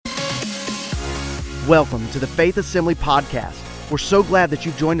Welcome to the Faith Assembly Podcast. We're so glad that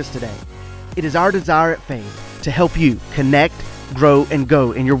you've joined us today. It is our desire at Faith to help you connect, grow, and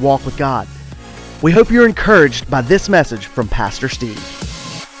go in your walk with God. We hope you're encouraged by this message from Pastor Steve.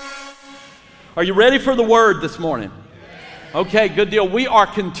 Are you ready for the Word this morning? Okay, good deal. We are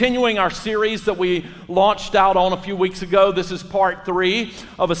continuing our series that we launched out on a few weeks ago. This is part 3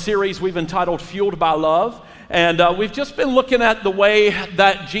 of a series we've entitled Fueled by Love. And we've just been looking at the way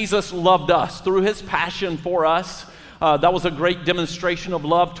that Jesus loved us through his passion for us. That was a great demonstration of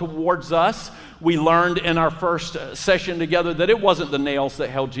love towards us. We learned in our first session together that it wasn't the nails that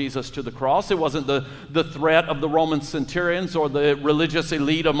held Jesus to the cross. It wasn't the threat of the Roman centurions or the religious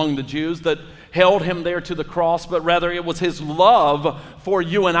elite among the Jews that held him there to the cross, but rather it was his love for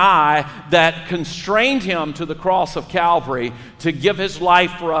you and I that constrained him to the cross of Calvary to give his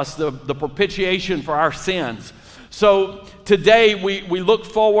life for us, the propitiation for our sins. So today we look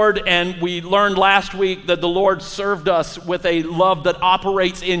forward, and we learned last week that the Lord served us with a love that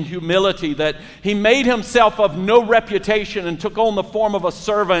operates in humility, that he made himself of no reputation and took on the form of a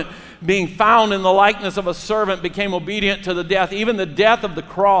servant, being found in the likeness of a servant, became obedient to the death, even the death of the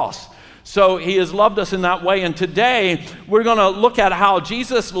cross. So he has loved us in that way. And today we're going to look at how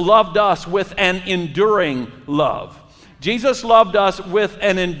Jesus loved us with an enduring love. Jesus loved us with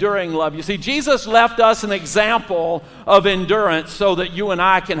an enduring love. You see, Jesus left us an example of endurance so that you and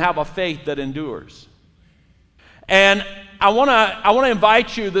I can have a faith that endures. And I want to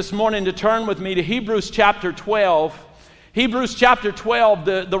invite you this morning to turn with me to Hebrews chapter 12. Hebrews chapter 12,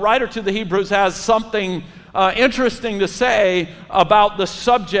 the writer to the Hebrews has something interesting to say about the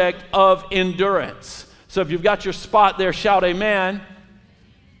subject of endurance. So if you've got your spot there, shout amen.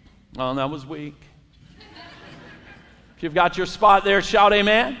 Oh, that was weak. If you've got your spot there, shout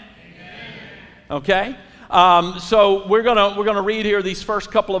amen. Okay. So we're gonna read here these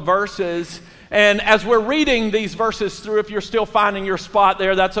first couple of verses, and as we're reading these verses through, if you're still finding your spot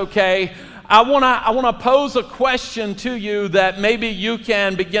there, that's okay. I wanna pose a question to you that maybe you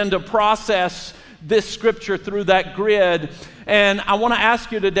can begin to process this scripture through that grid. And I want to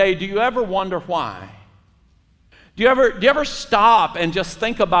ask you today, do you ever wonder why? Do you ever stop and just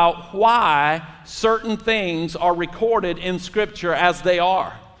think about why certain things are recorded in scripture as they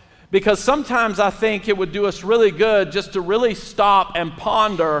are? Because sometimes I think it would do us really good just to really stop and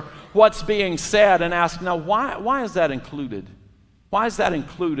ponder what's being said and ask, now why is that included? Why is that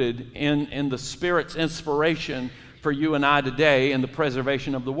included in the Spirit's inspiration for you and I today in the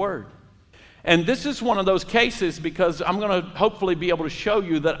preservation of the Word? And this is one of those cases because I'm going to hopefully be able to show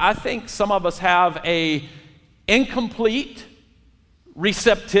you that I think some of us have a incomplete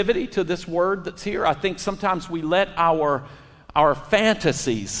receptivity to this word that's here. I think sometimes we let our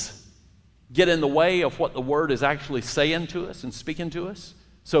fantasies get in the way of what the word is actually saying to us and speaking to us.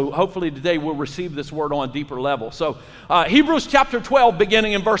 So hopefully today we'll receive this word on a deeper level. So Hebrews chapter 12,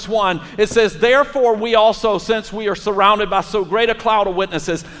 beginning in verse 1, it says, "Therefore we also, since we are surrounded by so great a cloud of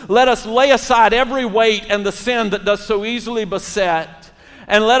witnesses, let us lay aside every weight and the sin that does so easily beset,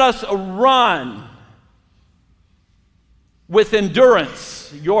 and let us run with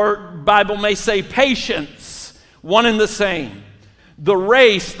endurance." Your Bible may say patience, one and the same. "The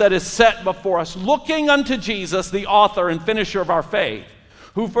race that is set before us, looking unto Jesus, the author and finisher of our faith,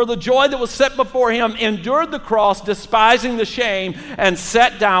 who for the joy that was set before him endured the cross, despising the shame, and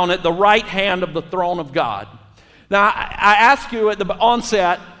sat down at the right hand of the throne of God." Now, I ask you at the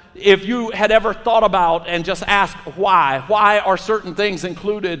onset if you had ever thought about and just asked why. Why are certain things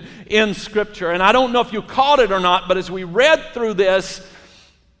included in Scripture? And I don't know if you caught it or not, but as we read through this,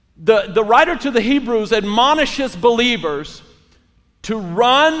 the writer to the Hebrews admonishes believers to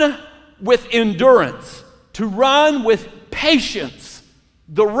run with endurance, to run with patience,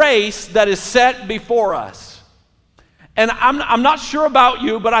 the race that is set before us. And I'm not sure about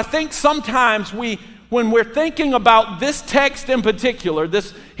you, but I think sometimes when we're thinking about this text in particular,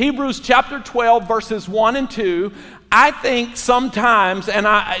 this Hebrews chapter 12, verses 1 and 2, I think sometimes, and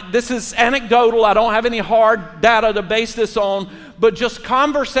this is anecdotal, I don't have any hard data to base this on, but just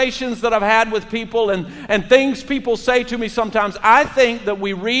conversations that I've had with people and things people say to me sometimes, I think that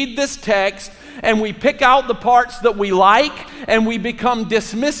we read this text and we pick out the parts that we like, and we become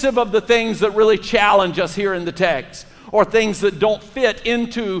dismissive of the things that really challenge us here in the text, or things that don't fit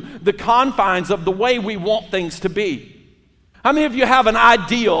into the confines of the way we want things to be. How many of you have an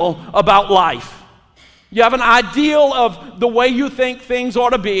ideal about life? You have an ideal of the way you think things ought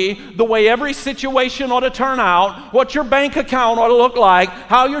to be, the way every situation ought to turn out, what your bank account ought to look like,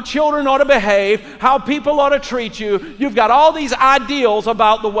 how your children ought to behave, how people ought to treat you. You've got all these ideals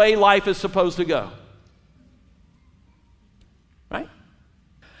about the way life is supposed to go. Right?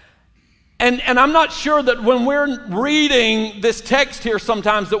 And I'm not sure that when we're reading this text here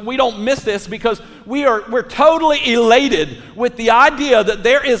sometimes that we don't miss this, because we're totally elated with the idea that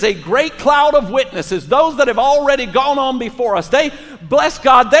there is a great cloud of witnesses, those that have already gone on before us. They, bless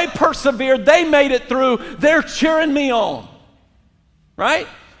God, they persevered, they made it through, they're cheering me on, right?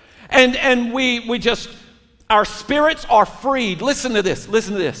 And we just, our spirits are freed. Listen to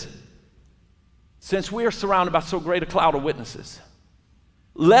this. Since we are surrounded by so great a cloud of witnesses,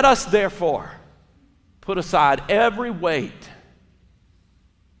 let us therefore put aside every weight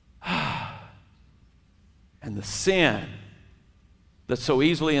and the sin that so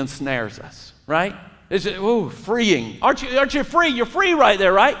easily ensnares us, right? Is it freeing? Aren't you free? You're free right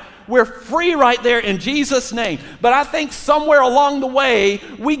there, right? We're free right there in Jesus' name. But I think somewhere along the way,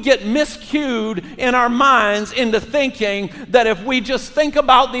 we get miscued in our minds into thinking that if we just think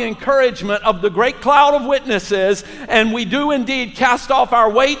about the encouragement of the great cloud of witnesses, and we do indeed cast off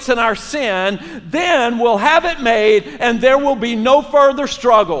our weights and our sin, then we'll have it made and there will be no further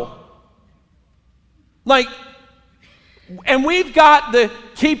struggle. And we've got the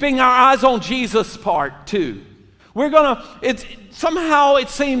keeping our eyes on Jesus part too. Somehow it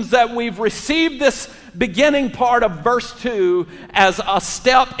seems that we've received this beginning part of verse 2 as a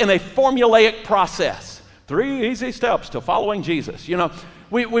step in a formulaic process. 3 easy steps to following Jesus.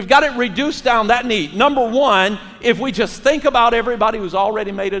 We've got it reduced down that neat. Number 1, if we just think about everybody who's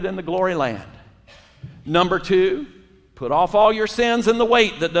already made it in the glory land. Number 2, put off all your sins and the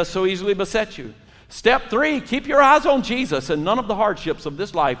weight that does so easily beset you. Step 3, keep your eyes on Jesus, and none of the hardships of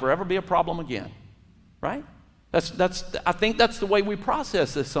this life will ever be a problem again. Right? I think that's the way we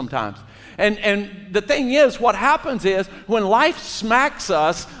process this sometimes. And the thing is, what happens is when life smacks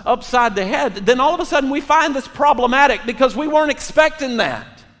us upside the head, then all of a sudden we find this problematic because we weren't expecting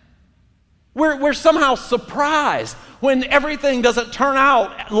that. We're somehow surprised when everything doesn't turn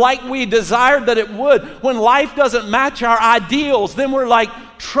out like we desired that it would. When life doesn't match our ideals, then we're like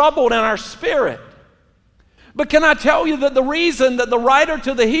troubled in our spirit. But can I tell you that the reason that the writer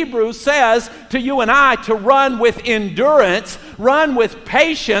to the Hebrews says to you and I to run with endurance, run with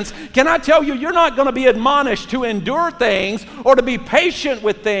patience, can I tell you, you're not going to be admonished to endure things or to be patient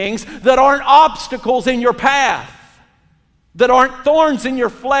with things that aren't obstacles in your path, that aren't thorns in your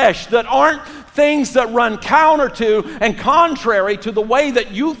flesh, that aren't things that run counter to and contrary to the way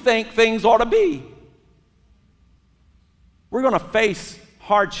that you think things ought to be. We're going to face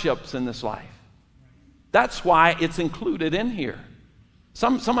hardships in this life. That's why it's included in here.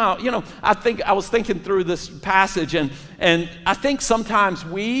 Somehow, I was thinking through this passage, and I think sometimes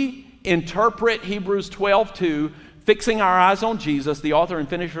we interpret Hebrews 12:2, fixing our eyes on Jesus, the author and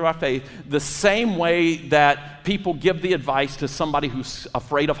finisher of our faith, the same way that people give the advice to somebody who's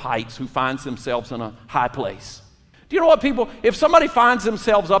afraid of heights, who finds themselves in a high place. Do you know what if somebody finds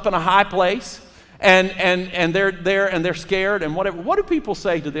themselves up in a high place, and they're there and they're scared and whatever, what do people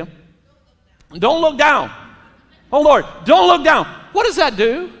say to them? Don't look down. Oh Lord, don't look down. What does that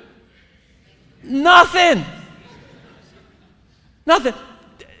do? Nothing.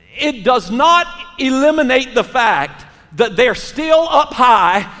 It does not eliminate the fact that they're still up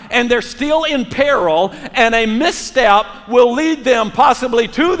high and they're still in peril, and a misstep will lead them possibly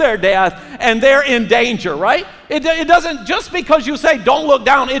to their death, and they're in danger, right? It doesn't, just because you say don't look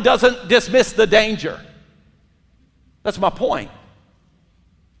down, it doesn't dismiss the danger. That's my point.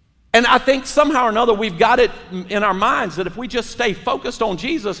 And I think somehow or another we've got it in our minds that if we just stay focused on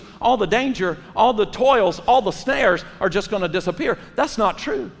Jesus, all the danger, all the toils, all the snares are just going to disappear. That's not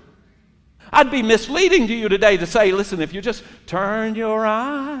true. I'd be misleading to you today to say, listen, if you just turn your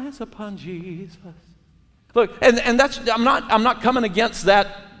eyes upon Jesus. Look, and that's, I'm not coming against that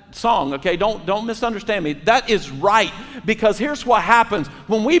song, okay? Don't misunderstand me. That is right, because here's what happens.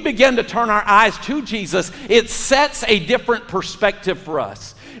 When we begin to turn our eyes to Jesus, it sets a different perspective for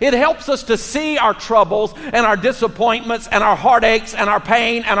us. It helps us to see our troubles and our disappointments and our heartaches and our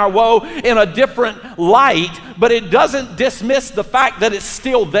pain and our woe in a different light, but it doesn't dismiss the fact that it's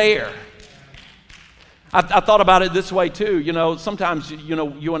still there. I thought about it this way too. Sometimes,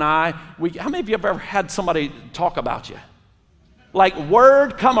 you and I, how many of you have ever had somebody talk about you? Like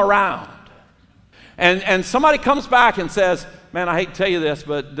word come around. And somebody comes back and says, man, I hate to tell you this,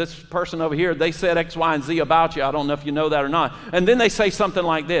 but this person over here, they said X, Y, and Z about you. I don't know if you know that or not. And then they say something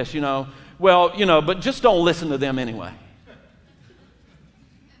like this, but just don't listen to them anyway.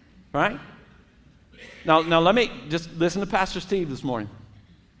 Right? Now let me just listen to Pastor Steve this morning.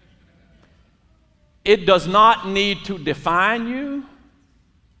 It does not need to define you,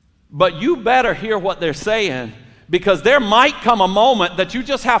 but you better hear what they're saying, because there might come a moment that you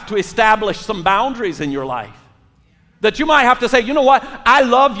just have to establish some boundaries in your life. That you might have to say, you know what, I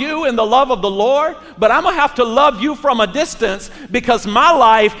love you in the love of the Lord, but I'm going to have to love you from a distance because my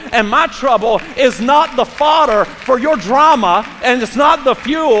life and my trouble is not the fodder for your drama, and it's not the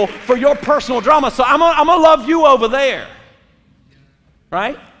fuel for your personal drama. So I'm going to love you over there.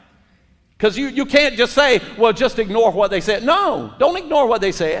 Right? Because you can't just say, well, just ignore what they said. No, don't ignore what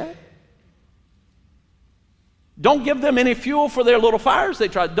they said. Don't give them any fuel for their little fires they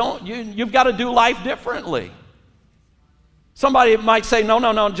try. You've got to do life differently. Somebody might say,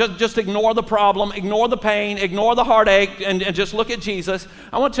 no, just ignore the problem, ignore the pain, ignore the heartache, and just look at Jesus.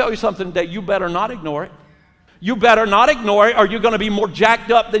 I want to tell you something today. You better not ignore it. You better not ignore it, or you're going to be more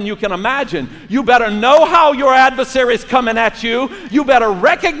jacked up than you can imagine. You better know how your adversary is coming at you. You better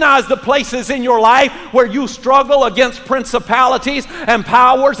recognize the places in your life where you struggle against principalities and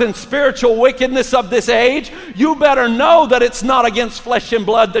powers and spiritual wickedness of this age. You better know that it's not against flesh and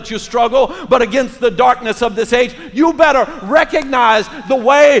blood that you struggle, but against the darkness of this age. You better recognize the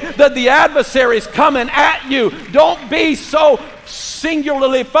way that the adversary is coming at you. Don't be so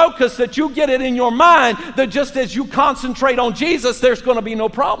singularly focused that you get it in your mind that just as you concentrate on Jesus, there's going to be no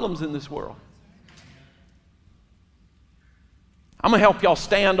problems in this world. I'm going to help y'all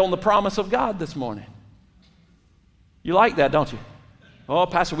stand on the promise of God this morning. You like that, don't you? Oh,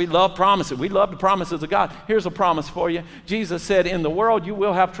 Pastor, we love promises. We love the promises of God. Here's a promise for you. Jesus said, in the world you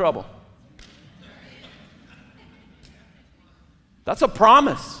will have trouble. That's a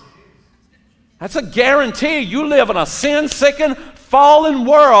promise. That's a guarantee. You live in a sin-sickened, fallen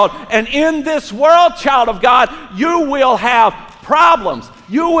world, and in this world, child of God, you will have problems.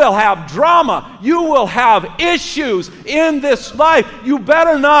 You will have drama. You will have issues in this life. You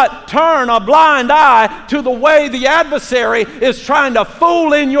better not turn a blind eye to the way the adversary is trying to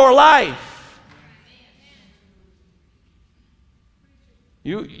fool in your life.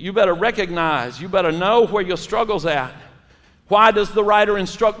 You better recognize, you better know where your struggle's at. Why does the writer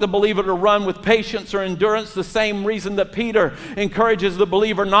instruct the believer to run with patience or endurance? The same reason that Peter encourages the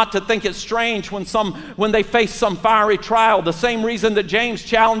believer not to think it strange when they face some fiery trial. The same reason that James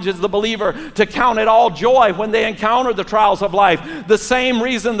challenges the believer to count it all joy when they encounter the trials of life. The same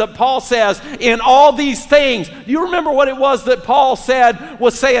reason that Paul says, in all these things. Do you remember what it was that Paul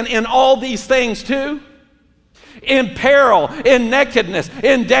was saying in all these things too? In peril, in nakedness,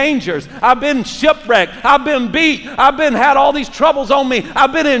 in dangers. I've been shipwrecked. I've been beat. I've had all these troubles on me.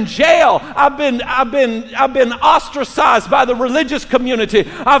 I've been in jail. I've been ostracized by the religious community.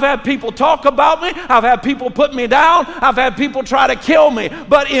 I've had people talk about me. I've had people put me down. I've had people try to kill me.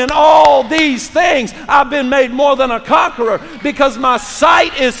 But in all these things, I've been made more than a conqueror because my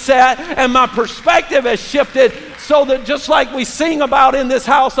sight is set and my perspective has shifted. So that just like we sing about in this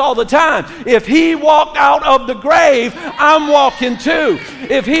house all the time, if he walked out of the grave, I'm walking too.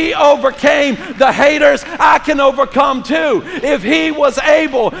 If he overcame the haters, I can overcome too. If he was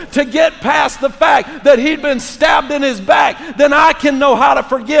able to get past the fact that he'd been stabbed in his back, then I can know how to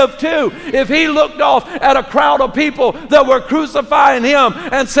forgive too. If he looked off at a crowd of people that were crucifying him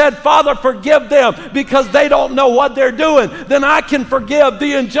and said, Father, forgive them because they don't know what they're doing, then I can forgive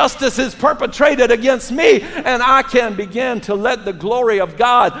the injustices perpetrated against me, and I can begin to let the glory of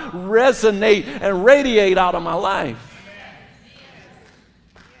God resonate and radiate out of my life.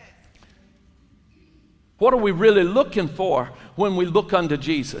 What are we really looking for when we look unto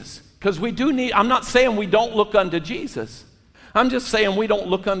Jesus? Because we do need, I'm not saying we don't look unto Jesus. I'm just saying we don't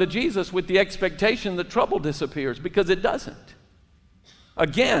look unto Jesus with the expectation that trouble disappears, because it doesn't.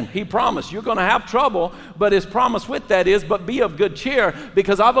 Again, he promised you're going to have trouble, but his promise with that is, but be of good cheer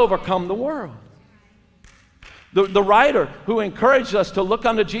because I've overcome the world. The writer who encouraged us to look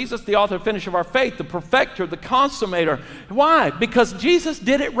unto Jesus, the author and finisher of our faith, the perfecter, the consummator. Why? Because Jesus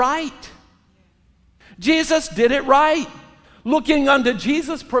did it right. Jesus did it right. Looking unto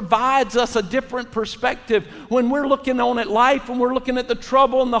Jesus provides us a different perspective when we're looking on at life, when we're looking at the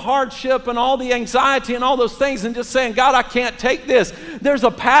trouble and the hardship and all the anxiety and all those things and just saying, God, I can't take this. There's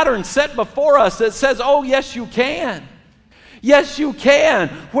a pattern set before us that says, oh, yes, you can. Yes, you can.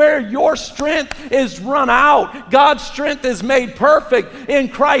 Where your strength is run out, God's strength is made perfect in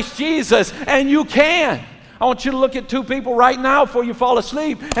Christ Jesus, and you can. I want you to look at two people right now before you fall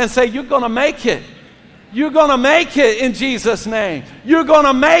asleep and say, you're going to make it. You're going to make it in Jesus' name. You're going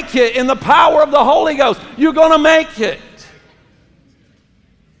to make it in the power of the Holy Ghost. You're going to make it.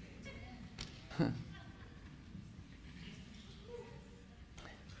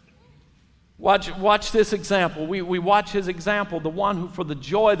 Watch this example. We watch his example, the one who for the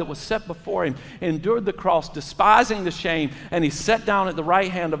joy that was set before him endured the cross, despising the shame, and he sat down at the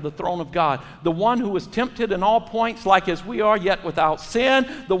right hand of the throne of God. The one who was tempted in all points like as we are, yet without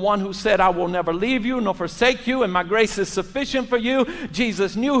sin. The one who said, I will never leave you nor forsake you, and my grace is sufficient for you.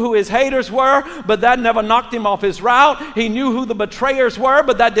 Jesus knew who his haters were, but that never knocked him off his route. He knew who the betrayers were,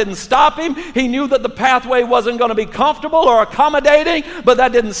 but that didn't stop him. He knew that the pathway wasn't going to be comfortable or accommodating, but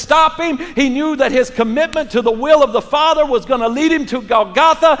that didn't stop him. He knew that his commitment to the will of the Father was going to lead him to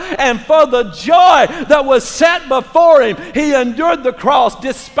Golgotha, and for the joy that was set before him, he endured the cross,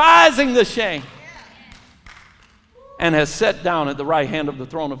 despising the shame, and has sat down at the right hand of the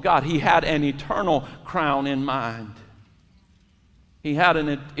throne of God. He had an eternal crown in mind. He had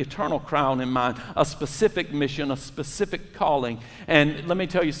an eternal crown in mind, a specific mission, a specific calling. And let me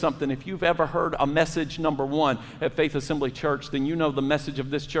tell you something. If you've ever heard a message number one at Faith Assembly Church, then you know the message of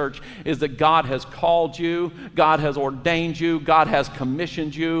this church is that God has called you, God has ordained you, God has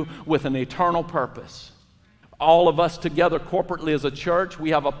commissioned you with an eternal purpose. All of us together corporately as a church,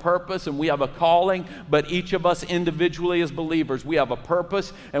 we have a purpose and we have a calling, but each of us individually as believers, we have a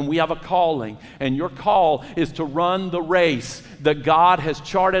purpose and we have a calling. And your call is to run the race that God has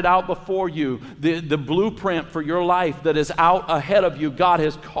charted out before you, the blueprint for your life that is out ahead of you. God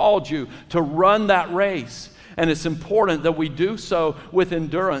has called you to run that race. And it's important that we do so with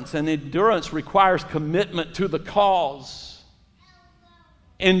endurance. And endurance requires commitment to the cause.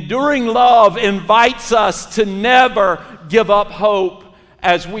 Enduring love invites us to never give up hope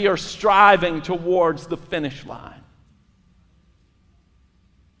as we are striving towards the finish line.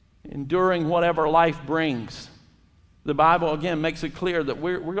 Enduring whatever life brings. The Bible, again, makes it clear that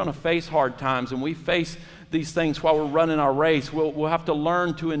we're going to face hard times, and we face these things while we're running our race. We'll have to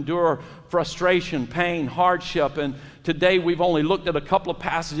learn to endure frustration, pain, hardship. And today we've only looked at a couple of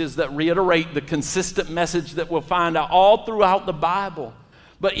passages that reiterate the consistent message that we'll find out all throughout the Bible.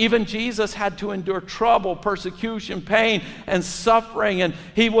 But even Jesus had to endure trouble, persecution, pain, and suffering. And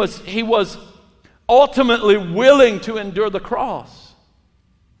he was ultimately willing to endure the cross.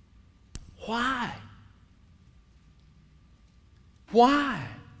 Why? Why?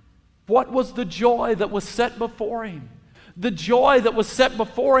 What was the joy that was set before him? The joy that was set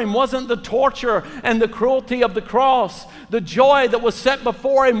before him wasn't the torture and the cruelty of the cross. The joy that was set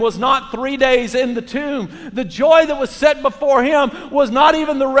before him was not 3 days in the tomb. The joy that was set before him was not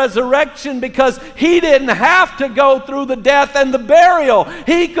even the resurrection, because he didn't have to go through the death and the burial.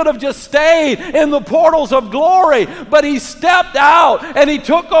 He could have just stayed in the portals of glory, but he stepped out and he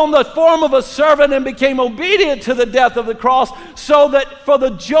took on the form of a servant and became obedient to the death of the cross, so that for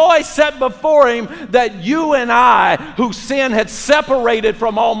the joy set before him, that you and I, who sin had separated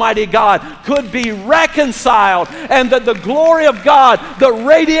from Almighty God, could be reconciled, and that the glory of God that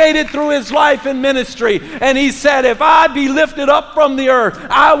radiated through his life and ministry. And he said, if I be lifted up from the earth,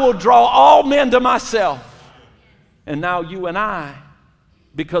 I will draw all men to myself. And now you and I,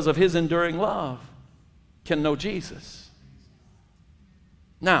 because of his enduring love, can know Jesus.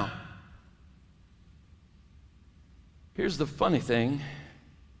 Now, here's the funny thing.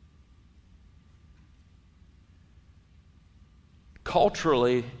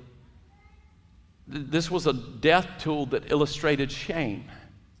 Culturally, this was a death tool that illustrated shame.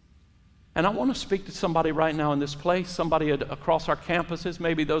 And I want to speak to somebody right now in this place, somebody across our campuses,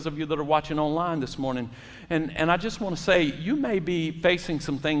 maybe those of you that are watching online this morning. And I just want to say, you may be facing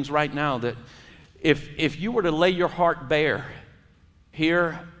some things right now that if you were to lay your heart bare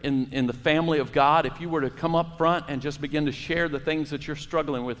here in the family of God, if you were to come up front and just begin to share the things that you're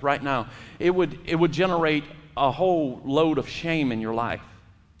struggling with right now, it would generate a whole load of shame in your life.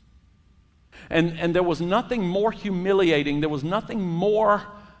 And there was nothing more humiliating, there was nothing more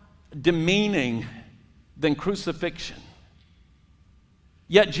demeaning than crucifixion.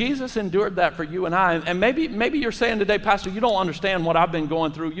 Yet Jesus endured that for you and I. And maybe you're saying today, Pastor, you don't understand what I've been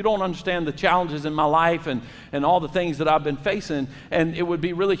going through. You don't understand the challenges in my life and all the things that I've been facing. And it would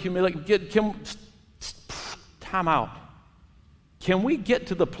be really humiliating. Time out. Can we get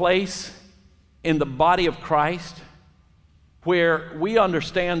to the place in the body of Christ where we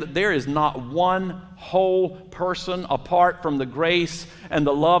understand that there is not one whole person apart from the grace and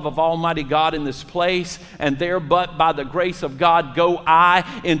the love of Almighty God in this place, and there but by the grace of God go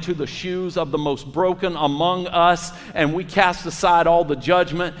I into the shoes of the most broken among us, and we cast aside all the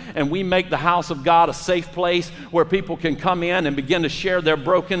judgment, and we make the house of God a safe place where people can come in and begin to share their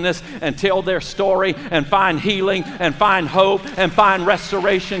brokenness and tell their story and find healing and find hope and find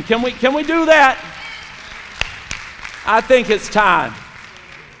restoration. Can we do that? I think it's time.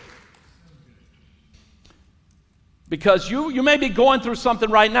 Because you may be going through something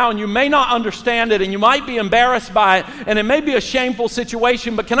right now and you may not understand it and you might be embarrassed by it and it may be a shameful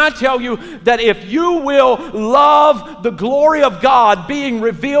situation, but can I tell you that if you will love the glory of God being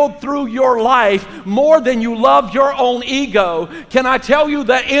revealed through your life more than you love your own ego, can I tell you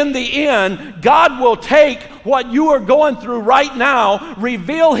that in the end, God will take what you are going through right now,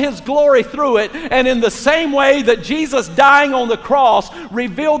 reveal His glory through it, and in the same way that Jesus dying on the cross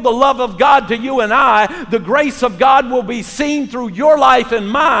revealed the love of God to you and I, the grace of God will be seen through your life and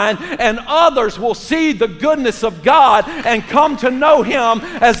mine, and others will see the goodness of God and come to know Him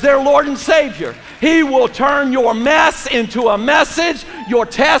as their Lord and Savior. He will turn your mess into a message. Your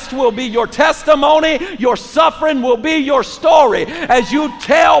test will be your testimony. Your suffering will be your story as you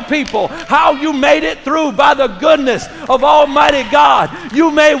tell people how you made it through by the goodness of Almighty God. You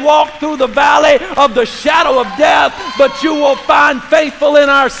may walk through the valley of the shadow of death, but you will find faithful in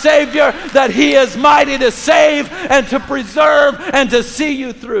our Savior that He is mighty to save and to preserve and to see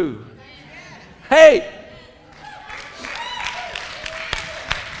you through. Hey,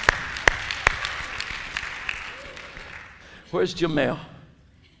 where's Jamel?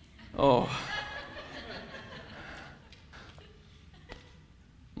 Oh.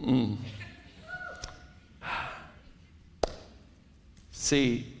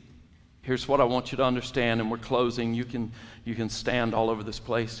 See, here's what I want you to understand, and we're closing. You can stand all over this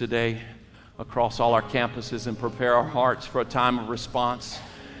place today, across all our campuses, and prepare our hearts for a time of response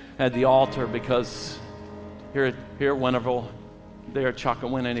at the altar, because here at Winterville, there at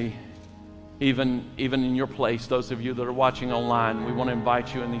Chakawinity, even in your place, those of you that are watching online, we want to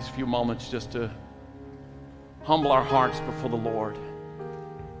invite you in these few moments just to humble our hearts before the Lord.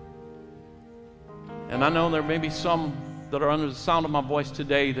 And I know there may be some that are under the sound of my voice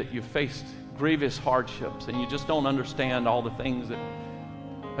today that you've faced grievous hardships and you just don't understand all the things that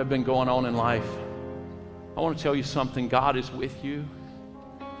have been going on in life. I want to tell you something. God is with you.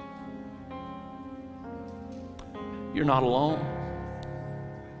 You're not alone.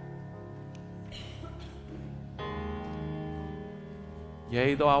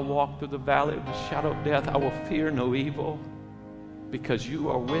 Yea, though I walk through the valley of the shadow of death, I will fear no evil, because you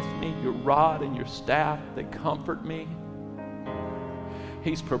are with me. Your rod and your staff, they comfort me.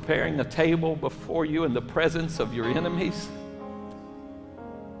 He's preparing a table before you in the presence of your enemies.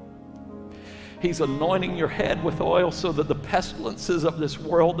 He's anointing your head with oil so that the pestilences of this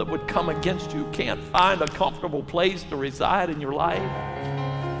world that would come against you can't find a comfortable place to reside in your life.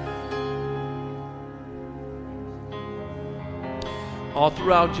 All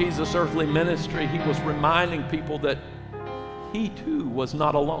throughout Jesus' earthly ministry, He was reminding people that He too was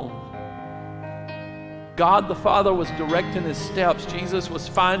not alone. God the Father was directing His steps. Jesus was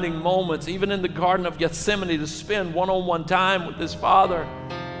finding moments, even in the Garden of Gethsemane, to spend one-on-one time with His Father.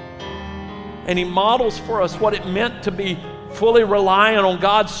 And He models for us what it meant to be fully reliant on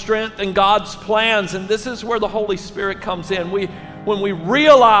God's strength and God's plans. And this is where the Holy Spirit comes in. When we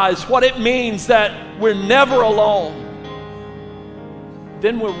realize what it means that we're never alone,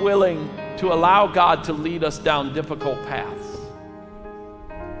 then we're willing to allow God to lead us down difficult paths.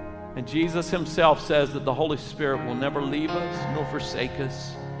 And Jesus Himself says that the Holy Spirit will never leave us nor forsake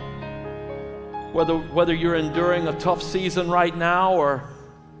us. Whether you're enduring a tough season right now or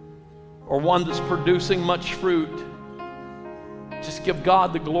one that's producing much fruit, just give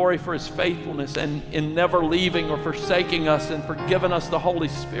God the glory for His faithfulness and in never leaving or forsaking us and for giving us the Holy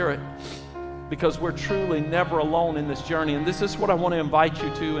Spirit, because we're truly never alone in this journey. And this is what I want to invite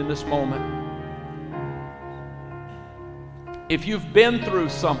you to in this moment. If you've been through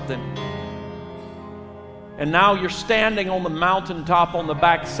something and now you're standing on the mountaintop on the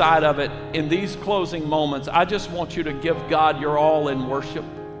backside of it, in these closing moments, I just want you to give God your all in worship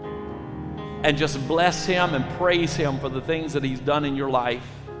and just bless Him and praise Him for the things that He's done in your life,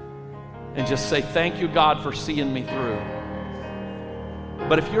 and just say, thank you, God, for seeing me through.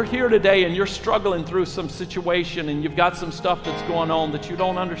 But if you're here today and you're struggling through some situation and you've got some stuff that's going on that you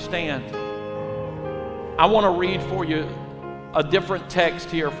don't understand, I want to read for you a different text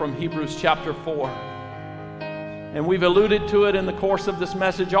here from Hebrews chapter 4. And we've alluded to it in the course of this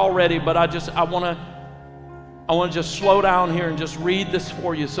message already, but I want to just slow down here and just read this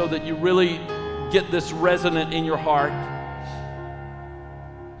for you so that you really get this resonant in your heart.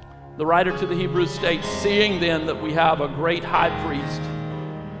 The writer to the Hebrews states, seeing then that we have a great high priest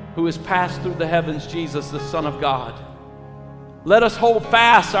who has passed through the heavens, Jesus, the Son of God, let us hold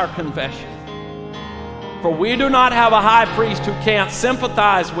fast our confession. For we do not have a high priest who can't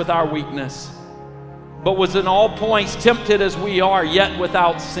sympathize with our weakness, but was in all points tempted as we are, yet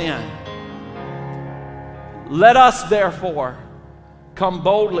without sin. Let us therefore come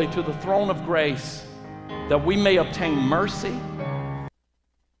boldly to the throne of grace, that we may obtain mercy,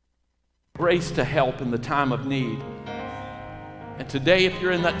 grace to help in the time of need. And today, if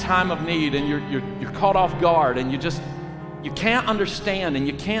you're in that time of need and you're caught off guard and you can't understand and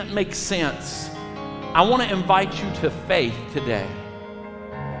you can't make sense, I want to invite you to faith today,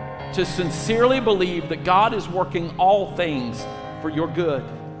 to sincerely believe that God is working all things for your good.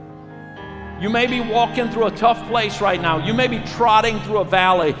 You may be walking through a tough place right now. You may be trotting through a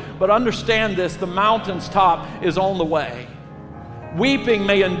valley, but understand this, the mountain's top is on the way. Weeping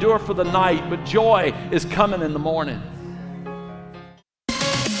may endure for the night, but joy is coming in the morning.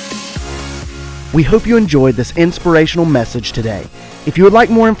 We hope you enjoyed this inspirational message today. If you would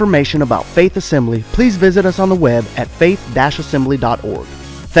like more information about Faith Assembly, please visit us on the web at faith-assembly.org.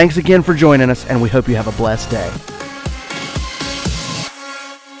 Thanks again for joining us, and we hope you have a blessed day.